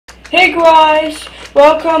Hey guys,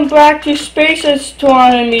 welcome back to Space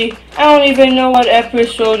Astronomy. I don't even know what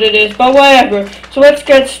episode it is, but whatever. So let's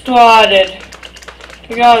get started.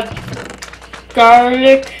 We got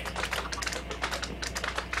garlic.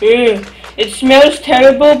 Ew. It smells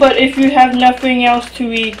terrible, but if you have nothing else to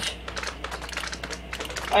eat.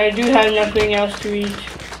 I do have nothing else to eat.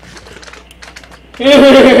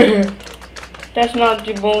 That's not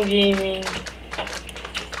the bone gaming.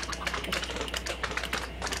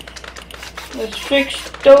 Let's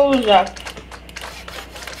fix those up.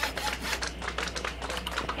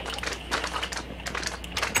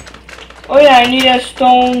 Oh yeah, I need a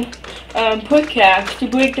stone pickaxe to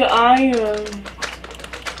break the iron.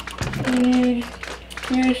 I need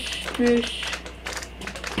this.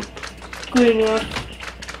 Good enough.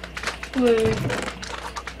 Wait.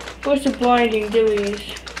 What's the blinding? There it is.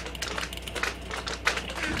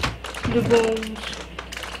 The bones.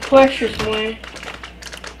 Precious one.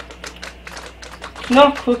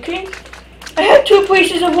 Not cooking? I had 2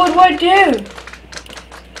 pieces of wood right there.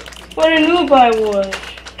 What a noob I was.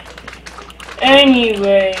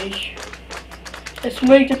 Anyways, let's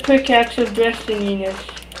make the pickaxe of destininess.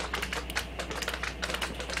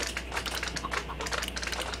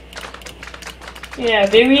 Yeah,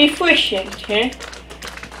 very efficient, huh?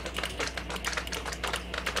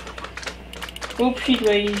 Oopsie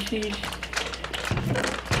daisies.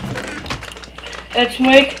 Let's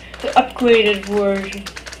make the upgraded version.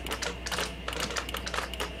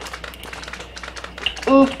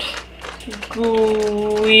 Oops.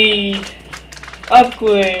 Greed.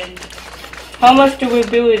 Upgrade. How much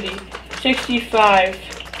durability? 65.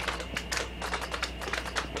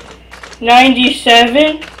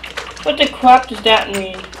 97? What the crap does that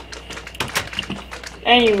mean?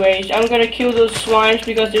 Anyways, I'm gonna kill those slimes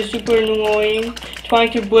because they're super annoying.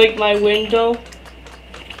 Trying to break my window.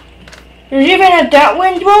 There's even at that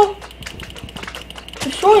window?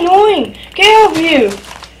 It's so annoying. Get out of here.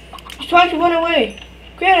 He's trying to run away.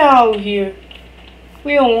 Get out of here.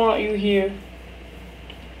 We don't want you here.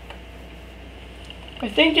 I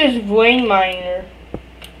think there's brain miner.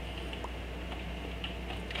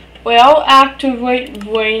 Well, I'll activate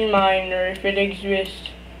brain miner if it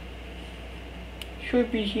exists.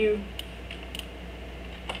 Should be here.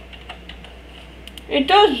 It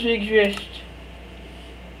does exist.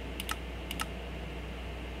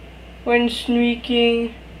 When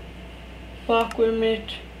sneaking, block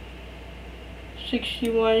limit,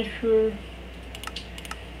 61 sure.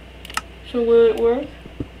 So will it work?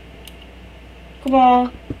 Come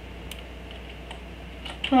on.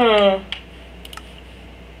 Huh.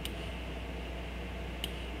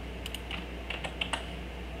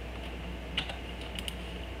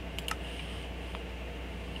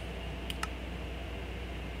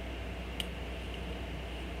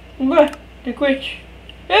 What? The glitch.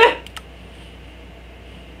 Ah!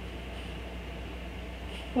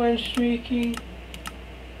 When streaking.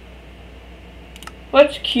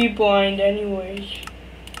 What's keybind anyways?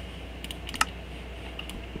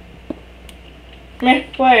 Meh,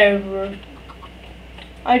 whatever.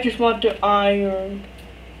 I just want the iron.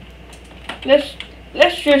 Let's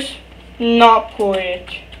just not put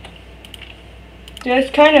it. That's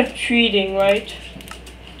kind of cheating, right?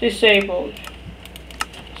 Disabled.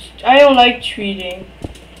 I don't like cheating.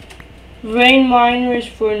 Brain miner is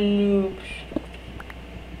for noobs.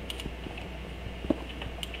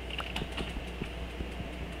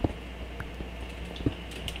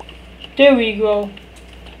 There we go.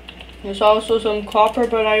 There's also some copper,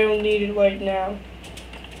 but I don't need it right now.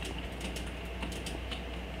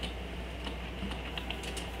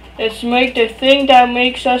 Let's make the thing that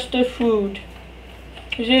makes us the food.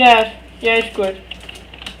 You see that? Yeah, it's good.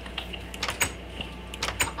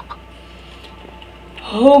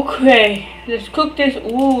 Okay, let's cook this.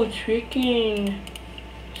 Ooh, chicken.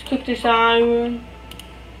 Let's cook this iron.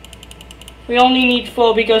 We only need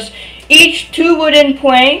 4 because each 2 wooden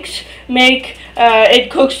planks make it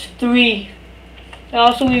cooks 3. And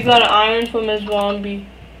also we got iron from a zombie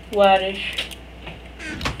radish.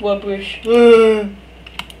 Rubbish.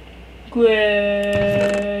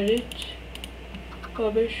 Credit.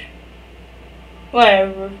 Rubbish.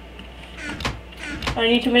 Whatever. I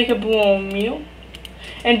need to make a bone meal.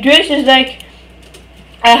 And this is like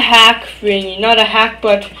a hack thingy. Not a hack,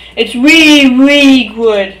 but it's really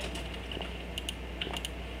good.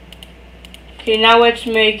 Okay, now let's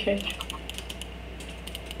make it.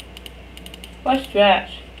 What's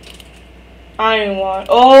that? Iron one.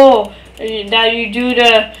 Oh, that you do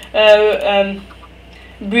the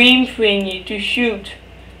beam thingy to shoot.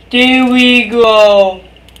 There we go.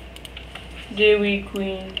 There, we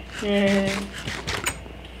queen. I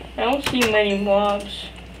don't see many mobs.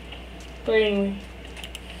 But anyway,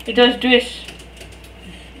 it does this.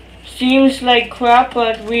 Seems like crap,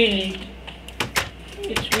 but really,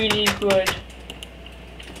 it's really good.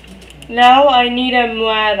 Now I need a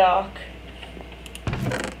mattock.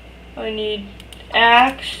 I need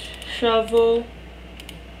axe, shovel.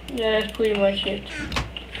 Yeah, that's pretty much it.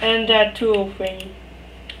 And that tool thingy.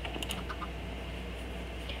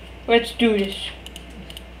 Let's do this.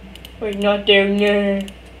 Wait, not there, no.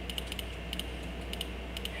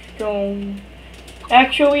 Stone.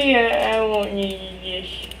 Actually, I won't need this.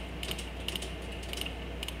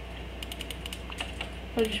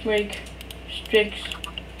 I'll just make sticks.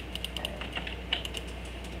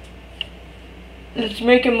 Let's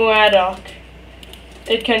make a mattock.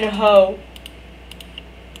 It can hoe.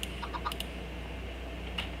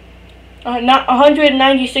 Not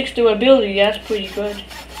 196 durability, that's pretty good.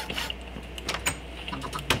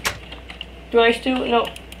 Do I still? No.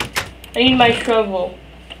 I need my shovel.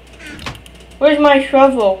 Where's my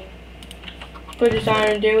shovel? Put this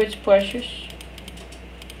iron there, it's precious.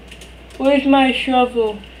 Where's my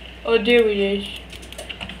shovel? Oh, there it is.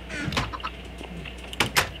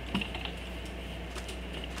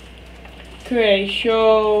 Okay,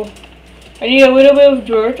 so I need a little bit of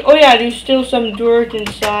dirt. Oh yeah, there's still some dirt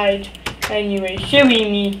inside. Anyway, silly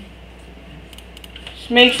me. Let's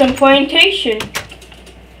make some plantation.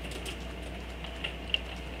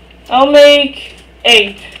 I'll make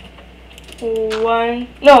 8. One.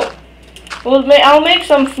 No. I'll make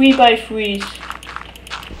some 3x3s.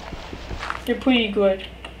 They're pretty good.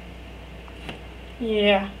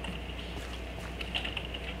 Yeah.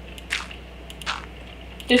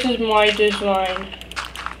 This is my design.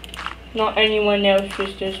 Not anyone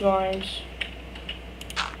else's designs.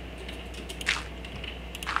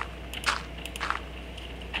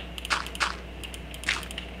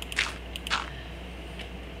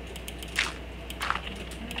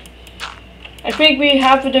 I think we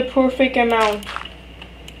have the perfect amount.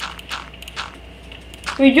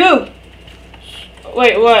 We do!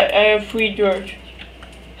 Wait, what? I have 3 dirt.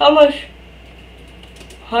 How much?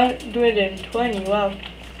 120, wow.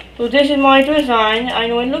 So this is my design. I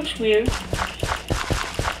know it looks weird.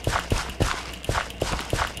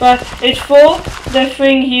 But it's for the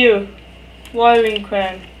thing here. Wiring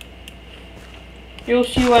cram. You'll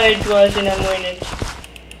see what it was in a minute.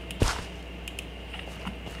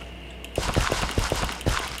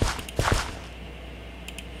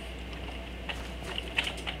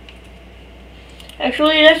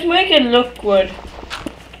 Actually, let's make it look good.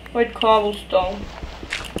 With cobblestone.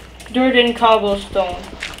 Dirt and cobblestone.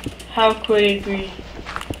 How could it be?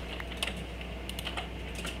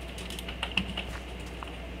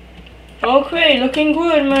 Okay, looking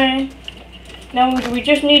good, man. Now we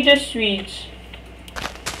just need the sweets.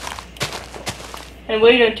 And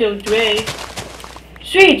wait until day.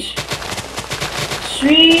 Sweets!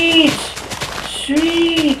 Sweets!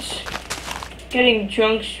 Sweets! Getting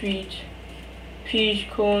junk sweets. Peas,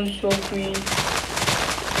 corn, so green.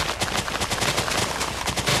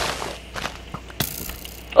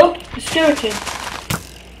 Oh, a skeleton.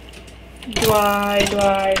 Dry.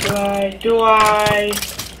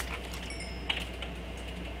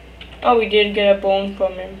 Oh, we did get a bone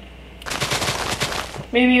from him.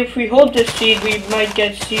 Maybe if we hold the seed, we might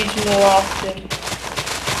get seeds more often.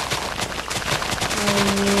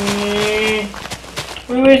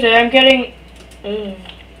 Where is it? I'm getting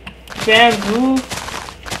bamboo.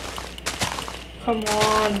 Come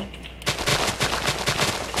on.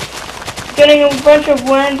 Getting a bunch of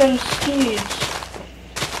random seeds.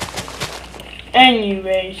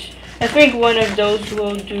 Anyways, I think one of those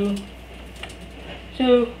will do.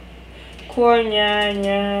 So, corn,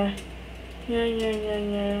 yeah.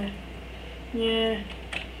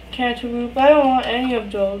 Cantaloupe, I don't want any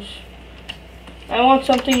of those. I want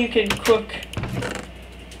something you can cook.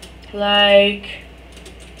 Like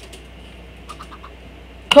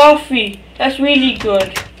coffee. That's really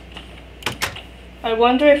good. I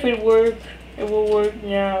wonder if it will work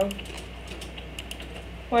now.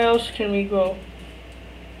 Where else can we go?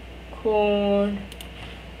 Corn.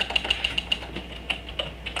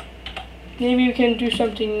 Maybe you can do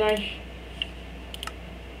something nice.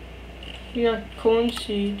 You got corn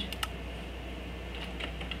seed.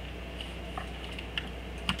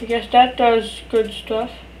 I guess that does good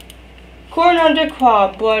stuff. Corn on the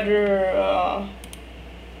cob, butter,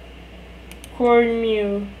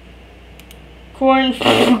 cornmeal, corn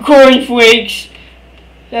flakes.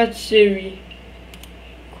 That's silly.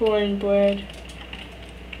 Cornbread.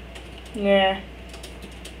 Nah.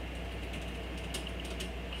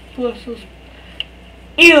 Brussels.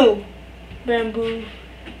 Ew. Bamboo.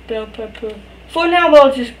 Bell pepper. For now,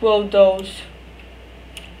 I'll just grow those.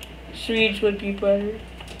 Swedes would be better.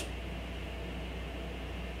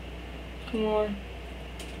 Come on.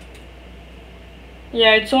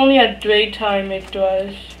 Yeah, it's only at daytime it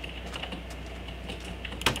does.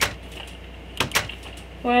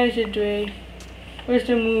 Why is it day? Where's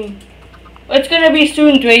the moon? It's gonna be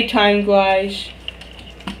soon daytime, guys.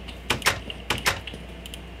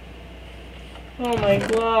 Oh my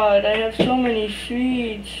god, I have so many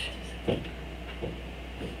seeds.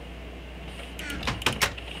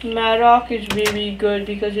 Maroc is really good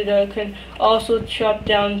because it can also chop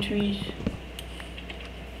down trees.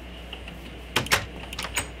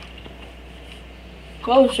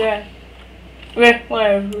 What was that?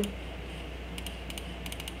 Whatever.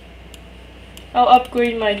 I'll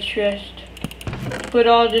upgrade my chest. Put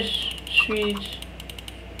all this seeds.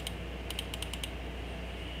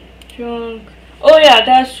 Junk. Oh yeah,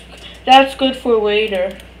 that's good for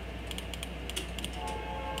later.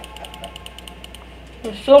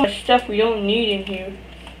 There's so much stuff we don't need in here.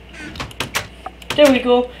 There we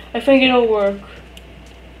go. I think it'll work.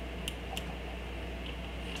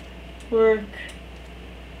 Work.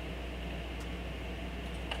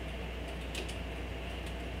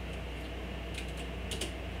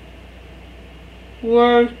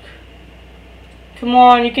 Work. Come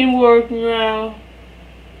on, you can work now.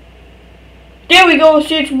 There we go.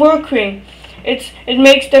 See, it's working. It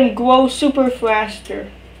makes them grow super faster.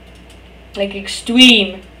 Like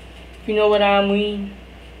extreme, if you know what I mean.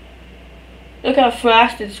 Look how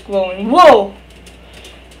fast it's growing. Whoa!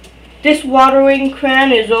 This watering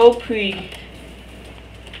can is OP.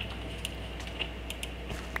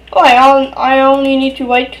 Oh, I only need to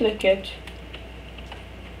right click it.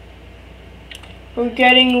 We're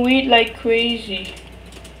getting wheat like crazy.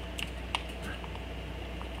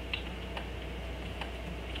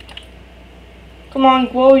 Come on,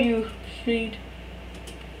 grow, you seed.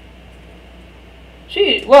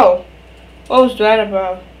 See, whoa, what was that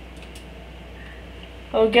about?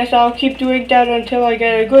 I guess I'll keep doing that until I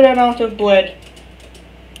get a good amount of bread.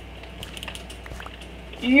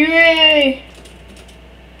 Yay!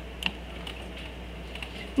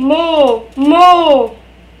 More! More!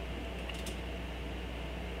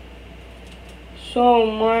 So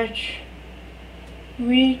much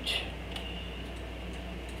wheat.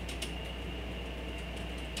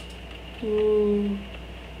 Ooh.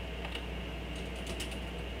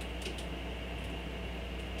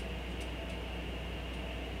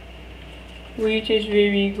 Wheat is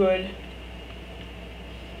very good.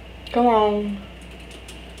 Come on.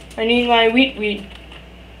 I need my wheat.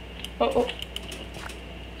 Oh.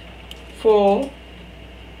 4.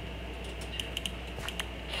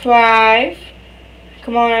 5.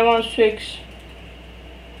 Come on, I want 6.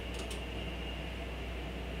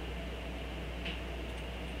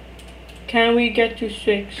 Can we get to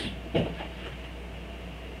 6?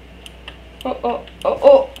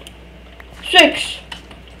 Oh. 6!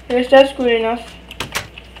 Yes, that's good enough.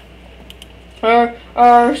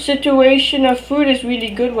 Our situation of food is really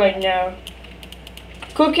good right now.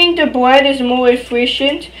 Cooking the bread is more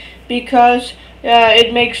efficient because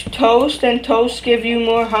it makes toast, and toast give you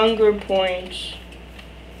more hunger points.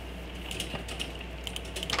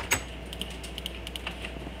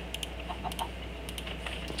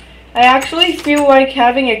 I actually feel like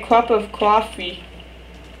having a cup of coffee,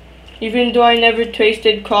 even though I never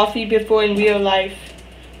tasted coffee before in real life.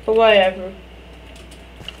 But whatever.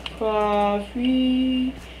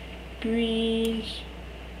 Coffee, greens,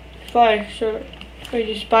 fire, sir. Wait,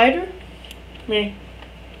 a spider? Me.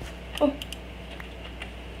 Oh.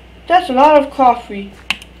 That's a lot of coffee.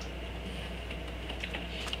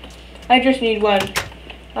 I just need one.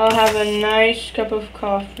 I'll have a nice cup of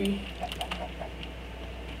coffee.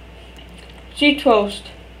 See, toast.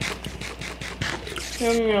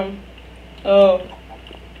 Yum yum. Oh.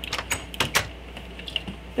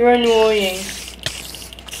 They're annoying.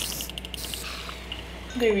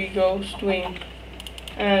 There we go, string.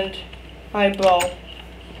 And eyeball.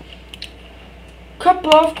 Cup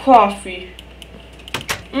of coffee.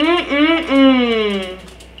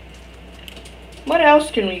 What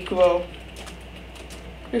else can we grow?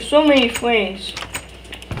 There's so many things.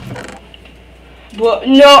 But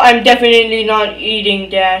no, I'm definitely not eating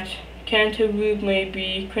that. Cantaloupe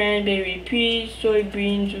maybe, cranberry, peas,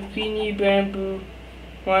 soybeans, zucchini, bamboo.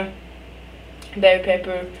 What? Bell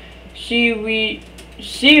pepper, seaweed.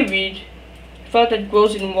 I thought that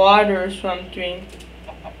grows in water or something.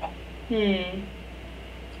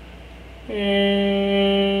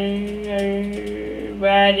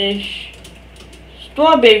 Radish.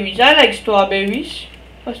 Strawberries. I like strawberries.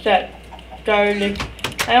 What's that? Garlic.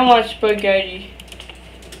 I don't want spaghetti.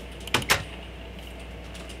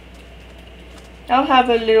 I'll have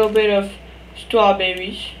a little bit of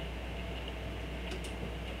strawberries.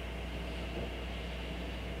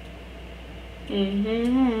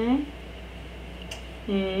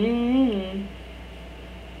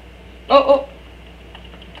 Oh,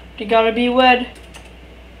 they gotta be wet.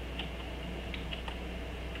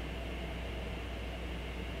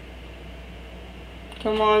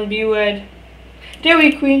 Come on, be wet.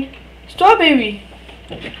 Dairy Queen, strawberry.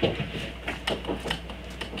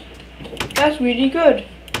 That's really good.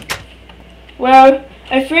 Well,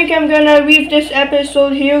 I think I'm gonna leave this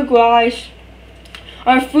episode here, guys.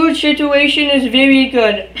 Our food situation is very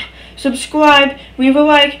good. Subscribe, leave a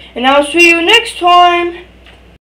like, and I'll see you next time.